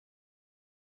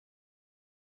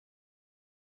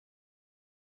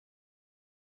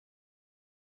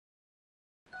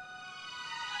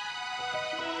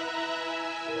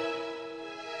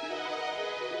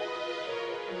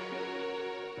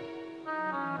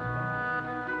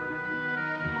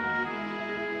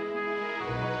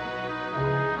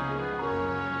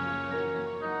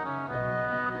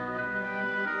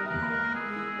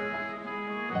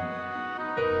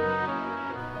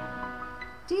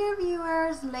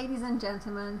Ladies and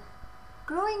gentlemen,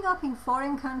 growing up in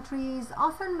foreign countries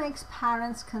often makes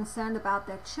parents concerned about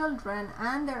their children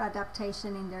and their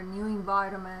adaptation in their new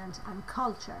environment and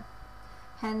culture.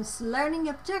 Hence, learning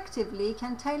objectively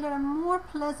can tailor a more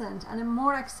pleasant and a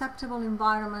more acceptable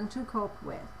environment to cope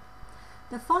with.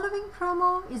 The following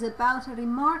promo is about a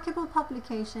remarkable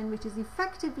publication which is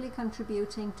effectively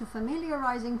contributing to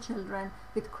familiarizing children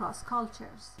with cross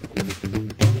cultures.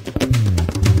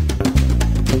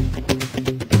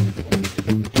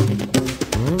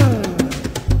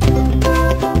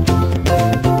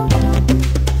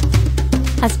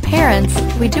 As parents,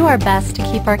 we do our best to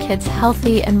keep our kids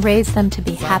healthy and raise them to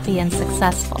be happy and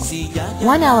successful.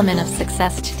 One element of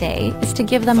success today is to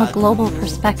give them a global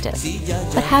perspective.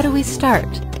 But how do we start?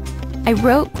 I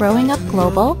wrote Growing Up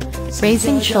Global,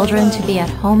 Raising Children to be at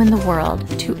Home in the World,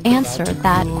 to answer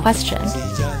that question.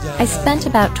 I spent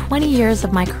about 20 years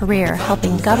of my career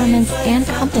helping governments and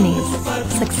companies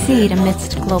succeed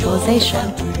amidst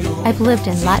globalization. I've lived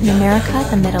in Latin America,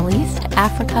 the Middle East,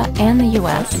 Africa, and the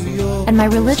US, and my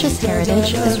religious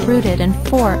heritage is rooted in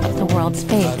 4 of the world's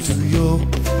faiths.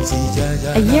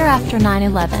 A year after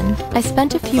 9/11, I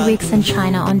spent a few weeks in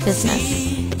China on business,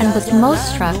 and was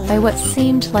most struck by what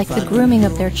seemed like the grooming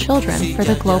of their children for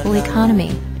the global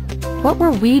economy. What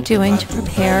were we doing to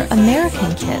prepare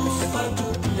American kids?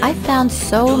 I found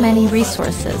so many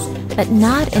resources, but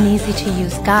not an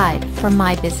easy-to-use guide for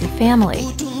my busy family.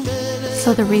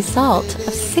 So the result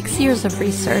of 6 years of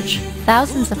research,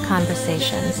 thousands of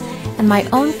conversations, and my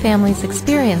own family's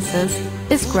experiences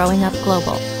is Growing Up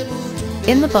Global.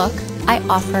 In the book, I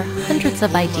offer hundreds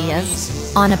of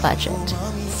ideas on a budget.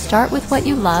 Start with what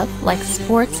you love, like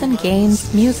sports and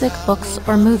games, music, books,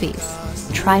 or movies.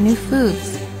 Try new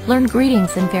foods. Learn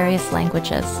greetings in various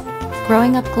languages.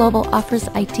 Growing Up Global offers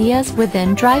ideas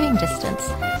within driving distance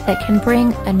that can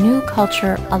bring a new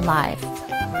culture alive.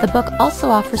 The book also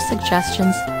offers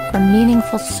suggestions for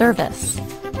meaningful service,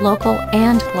 local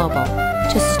and global,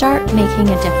 to start making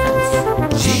a difference.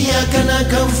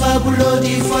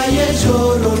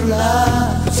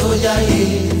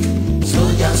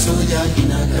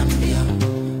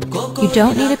 You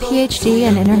don't need a PhD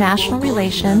in international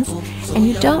relations, and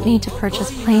you don't need to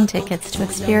purchase plane tickets to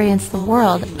experience the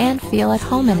world and feel at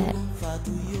home in it.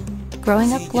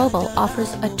 Growing Up Global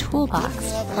offers a toolbox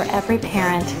for every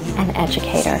parent and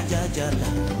educator.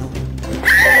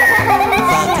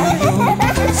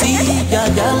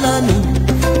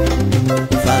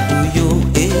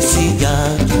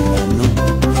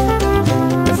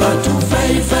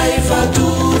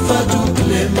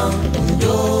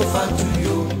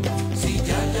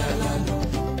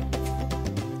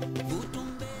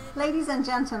 Ladies and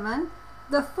gentlemen,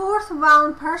 the 4th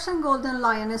WAALM Persian Golden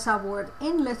Lioness Award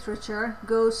in Literature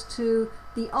goes to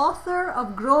the author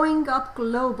of Growing Up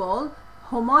Global,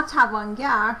 Homa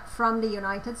Tavangar, from the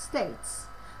United States.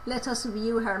 Let us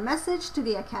view her message to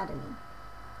the Academy.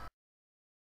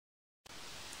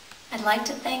 I'd like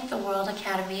to thank the World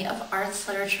Academy of Arts,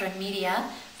 Literature, and Media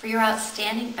for your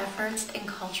outstanding efforts in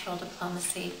cultural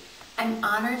diplomacy. I'm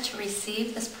honored to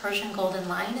receive this Persian Golden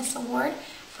Lioness Award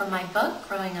for my book,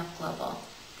 Growing Up Global.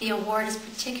 The award is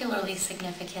particularly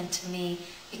significant to me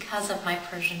because of my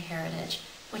Persian heritage,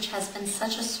 which has been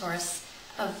such a source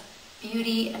of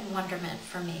beauty and wonderment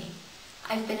for me.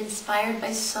 I've been inspired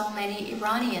by so many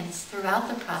Iranians throughout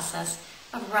the process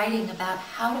of writing about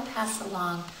how to pass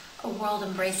along a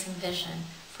world-embracing vision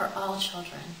for all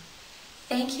children.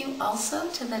 Thank you also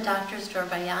to the Drs.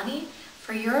 Dorbayani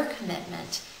for your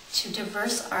commitment to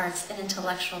diverse arts and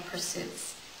intellectual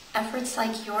pursuits. Efforts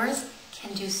like yours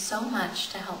can do so much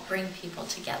to help bring people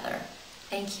together.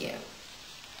 Thank you.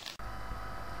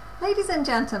 Ladies and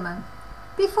gentlemen,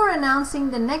 before announcing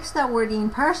the next awardee in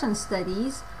Persian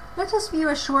Studies, let us view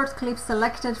a short clip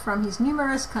selected from his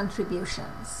numerous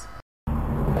contributions.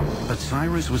 But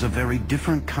Cyrus was a very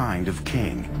different kind of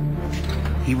king.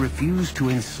 He refused to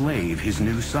enslave his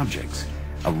new subjects,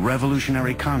 a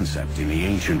revolutionary concept in the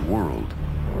ancient world.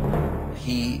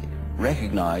 He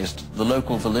recognized the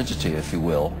local validity, if you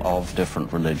will, of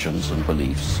different religions and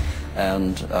beliefs,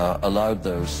 and allowed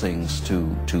those things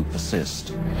to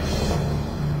persist.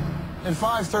 In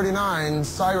 539,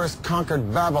 Cyrus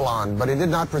conquered Babylon, but he did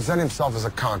not present himself as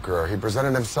a conqueror. He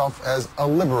presented himself as a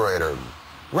liberator,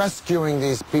 rescuing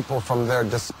these people from their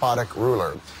despotic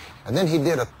ruler. And then he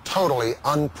did a totally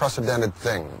unprecedented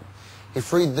thing. He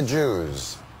freed the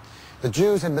Jews. The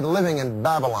Jews had been living in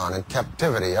Babylon in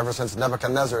captivity ever since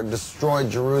Nebuchadnezzar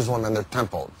destroyed Jerusalem and their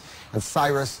temple. And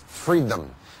Cyrus freed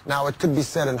them. Now, it could be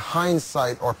said in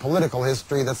hindsight or political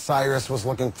history that Cyrus was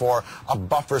looking for a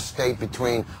buffer state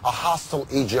between a hostile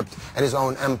Egypt and his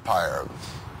own empire.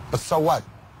 But so what?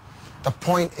 The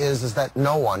point is that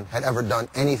no one had ever done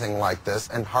anything like this,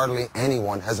 and hardly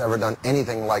anyone has ever done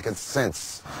anything like it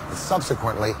since. And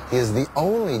subsequently, he is the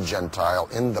only Gentile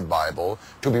in the Bible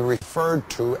to be referred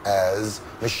to as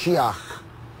Mashiach,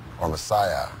 or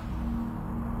Messiah.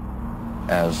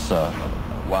 As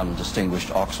one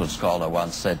distinguished Oxford scholar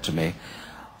once said to me,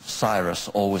 Cyrus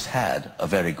always had a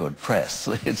very good press.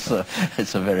 It's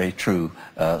a very true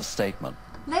statement.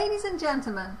 Ladies and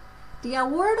gentlemen, the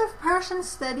award of Persian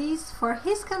Studies for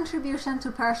his contribution to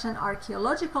Persian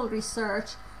archaeological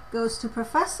research goes to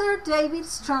Professor David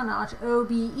Stronach,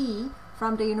 OBE,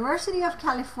 from the University of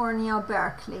California,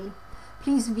 Berkeley.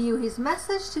 Please view his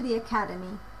message to the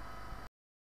Academy.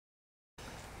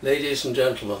 Ladies and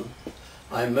gentlemen,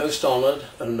 I am most honored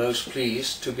and most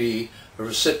pleased to be a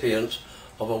recipient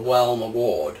of a WAALM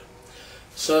award.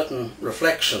 Certain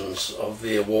reflections of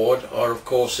the award are of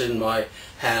course in my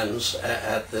hands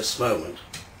at this moment.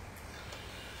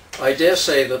 I dare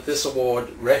say that this award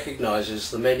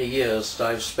recognizes the many years that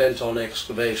I've spent on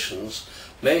excavations,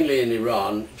 mainly in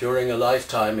Iran, during a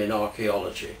lifetime in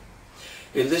archaeology.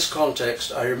 In this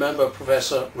context, I remember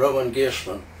Professor Roman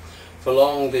Gierschmann, for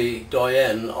long the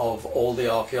doyen of all the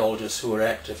archaeologists who were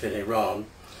active in Iran,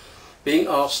 being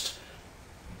asked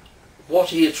what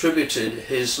he attributed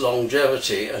his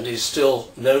longevity and his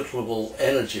still notable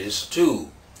energies to.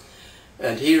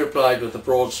 And he replied with a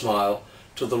broad smile,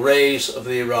 to the rays of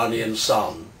the Iranian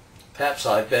sun. Perhaps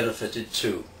I benefited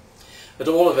too. At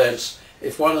all events,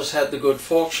 if one has had the good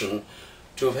fortune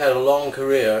to have had a long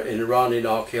career in Iranian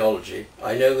archaeology,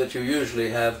 I know that you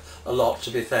usually have a lot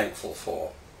to be thankful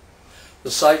for.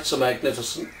 The sites are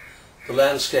magnificent, the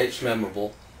landscapes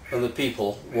memorable, and the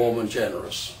people warm and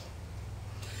generous.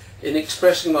 In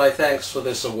expressing my thanks for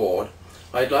this award,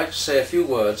 I'd like to say a few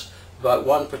words about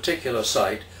one particular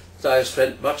site that I have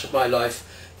spent much of my life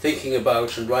thinking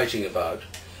about and writing about.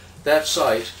 That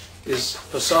site is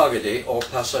Pasargadae, or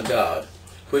Pasargad,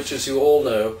 which, as you all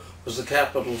know, was the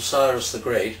capital of Cyrus the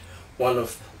Great, one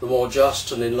of the more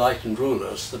just and enlightened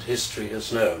rulers that history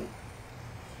has known.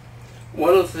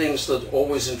 One of the things that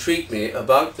always intrigued me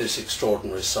about this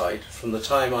extraordinary site from the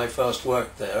time I first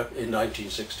worked there in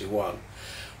 1961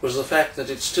 was the fact that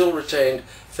it still retained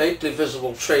faintly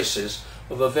visible traces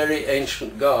of a very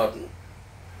ancient garden.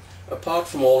 Apart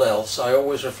from all else, I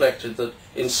always reflected that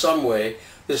in some way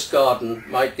this garden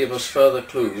might give us further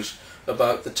clues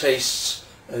about the tastes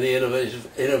and the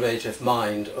innovative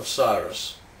mind of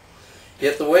Cyrus.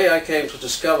 Yet the way I came to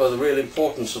discover the real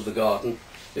importance of the garden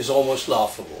is almost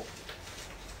laughable.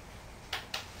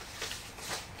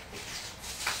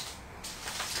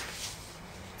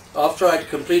 After I had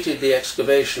completed the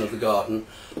excavation of the garden,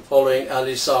 following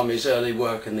Ali Sami's early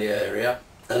work in the area,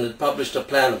 and had published a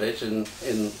plan of it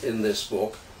in this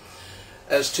book,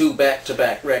 as two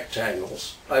back-to-back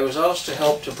rectangles, I was asked to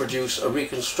help to produce a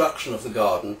reconstruction of the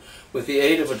garden with the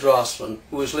aid of a draftsman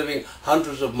who was living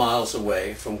hundreds of miles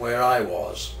away from where I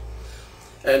was.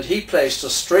 And he placed a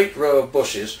straight row of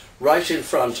bushes right in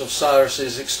front of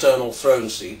Cyrus's external throne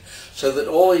seat, so that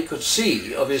all he could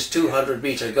see of his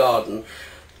 200-meter garden,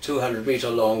 200-meter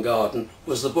long garden,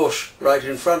 was the bush right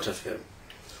in front of him.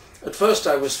 At first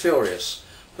I was furious,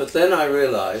 but then I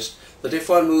realized that if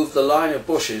one moved the line of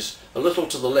bushes a little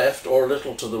to the left or a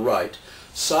little to the right,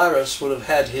 Cyrus would have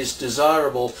had his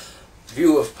desirable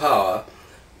view of power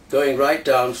going right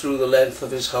down through the length of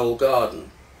his whole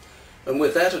garden. And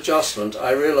with that adjustment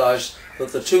I realized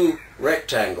that the two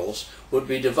rectangles would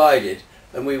be divided,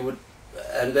 and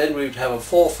then we would have a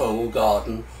fourfold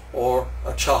garden, or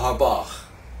a chaharbagh.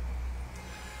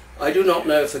 I do not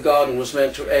know if the garden was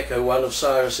meant to echo one of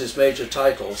Cyrus's major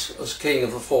titles as King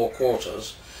of the Four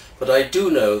Quarters, but I do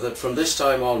know that from this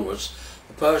time onwards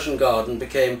the Persian garden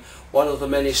became one of the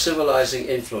many civilizing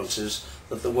influences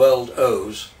that the world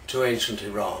owes to ancient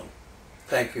Iran.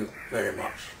 Thank you very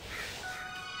much.